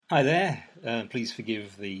Hi there. Please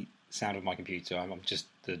forgive the sound of my computer. I'm just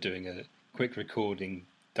doing a quick recording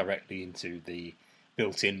directly into the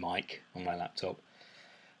built-in mic on my laptop.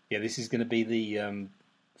 Yeah, this is going to be the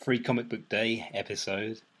Free Comic Book Day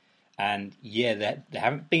episode. And yeah, there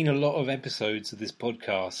haven't been a lot of episodes of this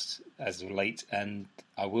podcast as of late, and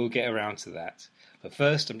I will get around to that. But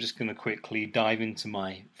first, I'm just going to quickly dive into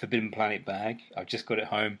my Forbidden Planet bag. I've just got it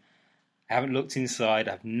home. I haven't looked inside.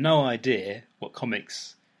 I have no idea what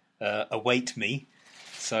comics await me,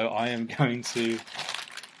 so I am going to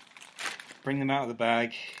bring them out of the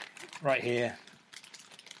bag right here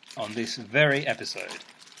on this very episode.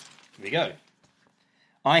 Here we go.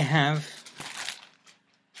 I have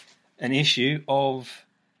an issue of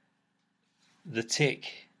The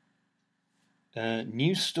Tick.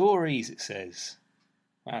 New stories, it says.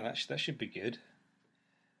 Wow, that should be good.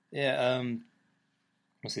 Yeah.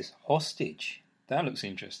 What's this? Hostage. That looks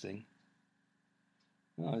interesting.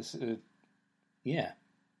 Oh, it's, yeah.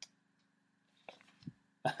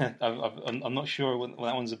 I'm not sure what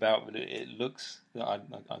that one's about, but it looks. I'm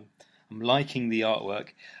liking the artwork.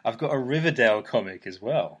 I've got a Riverdale comic as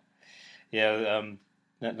well. Yeah,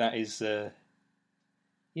 that is. Yeah,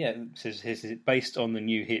 it says it's based on the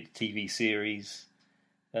new hit TV series.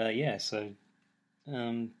 Yeah, so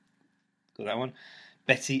got that one.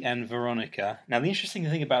 Betty and Veronica. Now, the interesting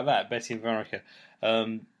thing about that, Betty and Veronica.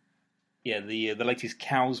 Yeah, the latest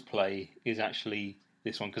Cows play is actually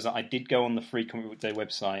this one, because I did go on the Free Comic Book Day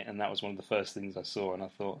website, and that was one of the first things I saw, and I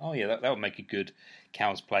thought, oh yeah, that would make a good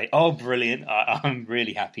Cows play. Oh, brilliant! I'm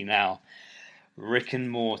really happy now. Rick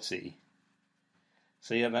and Morty.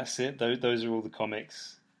 So yeah, that's it. Those are all the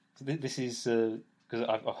comics. So this is because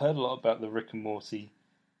I've heard a lot about the Rick and Morty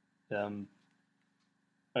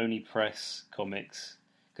Oni Press comics,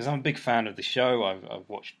 because I'm a big fan of the show. I've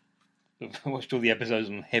watched all the episodes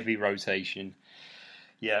on heavy rotation.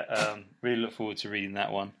 Yeah, really look forward to reading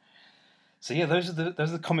that one. So yeah, those are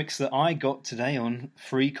the comics that I got today on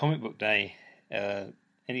Free Comic Book Day. And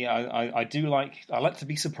yeah, I like to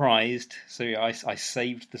be surprised. So yeah, I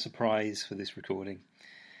saved the surprise for this recording.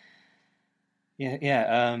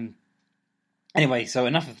 Yeah. Anyway, so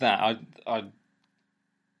enough of that.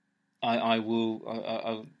 I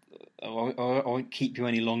won't keep you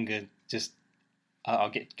any longer. Just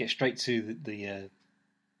I'll get straight to the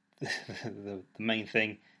main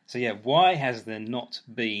thing. So yeah, why has there not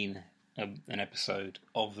been an episode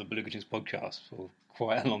of the Beluga Tunes podcast for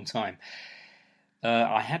quite a long time?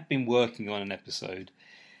 I had been working on an episode,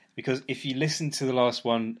 because if you listen to the last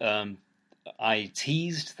one, I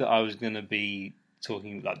teased that I was going to be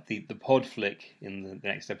talking, like the pod flick in the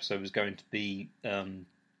next episode was going to be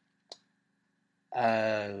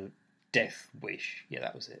Death Wish. Yeah,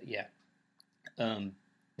 that was it. Yeah.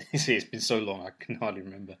 See, it's been so long I can hardly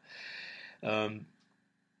remember.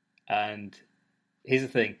 And here's the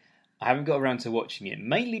thing, I haven't got around to watching it,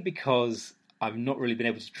 mainly because I've not really been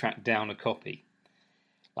able to track down a copy.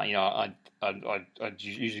 Like, you know, I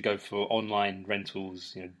usually go for online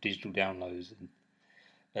rentals, you know, digital downloads,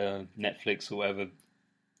 and Netflix or whatever.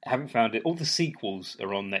 I haven't found it. All the sequels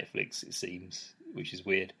are on Netflix, it seems, which is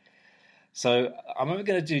weird. So I'm either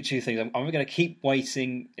going to do two things. I'm either going to keep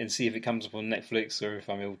waiting and see if it comes up on Netflix, or if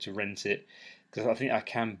I'm able to rent it, because I think I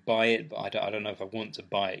can buy it, but I don't know if I want to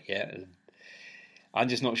buy it yet. I'm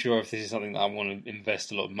just not sure if this is something that I want to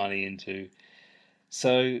invest a lot of money into.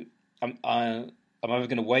 So I'm either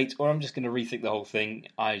going to wait, or I'm just going to rethink the whole thing.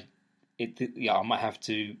 I might have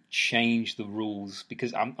to change the rules,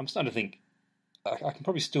 because I'm starting to think I can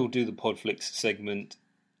probably still do the Podflix segment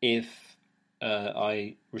if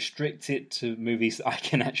I restrict it to movies that I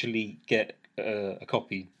can actually get a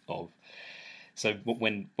copy of. So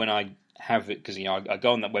when I have it, because I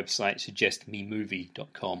go on that website,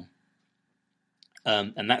 suggestmemovie.com,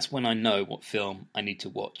 and that's when I know what film I need to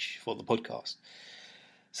watch for the podcast.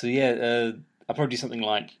 So yeah, I'll probably do something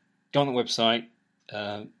like go on the website,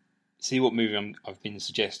 see what movie I've been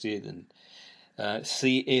suggested, and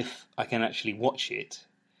see if I can actually watch it,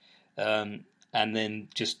 and then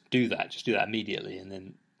just do that immediately, and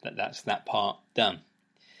then that's that part done.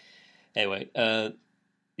 Anyway,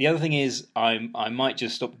 the other thing is I might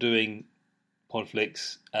just stop doing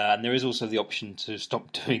Podflix, and there is also the option to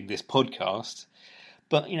stop doing this podcast.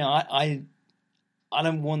 But you know, I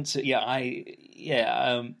don't want to.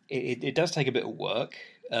 It does take a bit of work.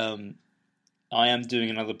 I am doing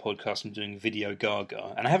another podcast. I'm doing Video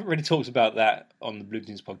Gaga, and I haven't really talked about that on the Blue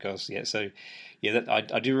Tunes podcast yet. So, yeah,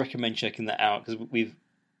 I do recommend checking that out, because we've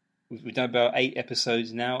done about 8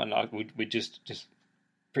 episodes now, and we're just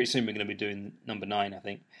pretty soon we're going to be doing number 9, I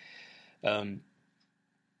think.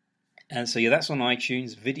 And so yeah, that's on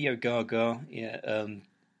iTunes. Video Gaga. Yeah,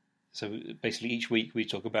 So basically, each week we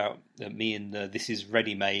talk about me and This Is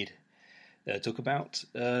Ready Made talk about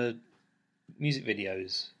music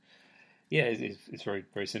videos. Yeah, it's very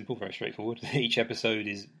very simple, very straightforward. Each episode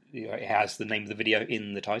it has the name of the video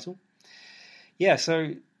in the title. Yeah,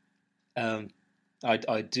 so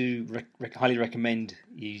I do highly recommend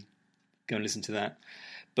you go and listen to that.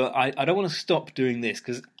 But I don't want to stop doing this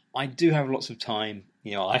because I do have lots of time.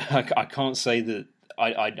 I can't say that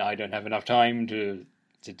I don't have enough time to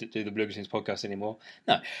do the Bluegrass podcast anymore.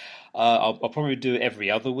 No, I'll probably do it every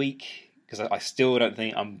other week because I still don't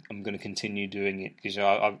think I'm going to continue doing it because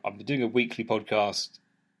I've been doing a weekly podcast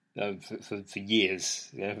for years.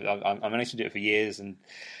 I managed to do it for years, and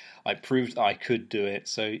I proved I could do it.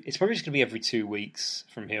 So it's probably just going to be every 2 weeks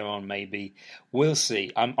from here on, maybe. We'll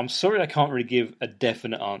see. I'm sorry I can't really give a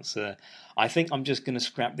definite answer. I think I'm just going to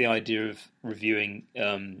scrap the idea of reviewing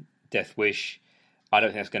Death Wish. I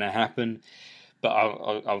don't think that's going to happen. But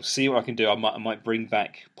I'll see what I can do. I might bring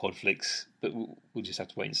back Podflix, but we'll just have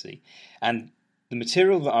to wait and see. And the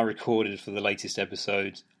material that I recorded for the latest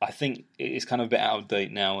episode, I think it's kind of a bit out of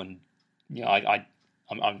date now, and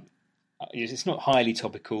I'm it's not highly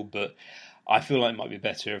topical, but I feel like it might be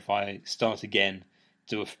better if I start again,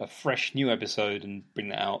 do a fresh new episode, and bring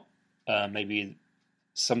that out maybe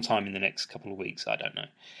sometime in the next couple of weeks. I don't know.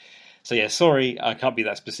 So yeah, sorry, I can't be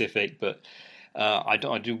that specific, but I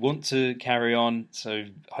do want to carry on, so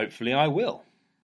hopefully I will.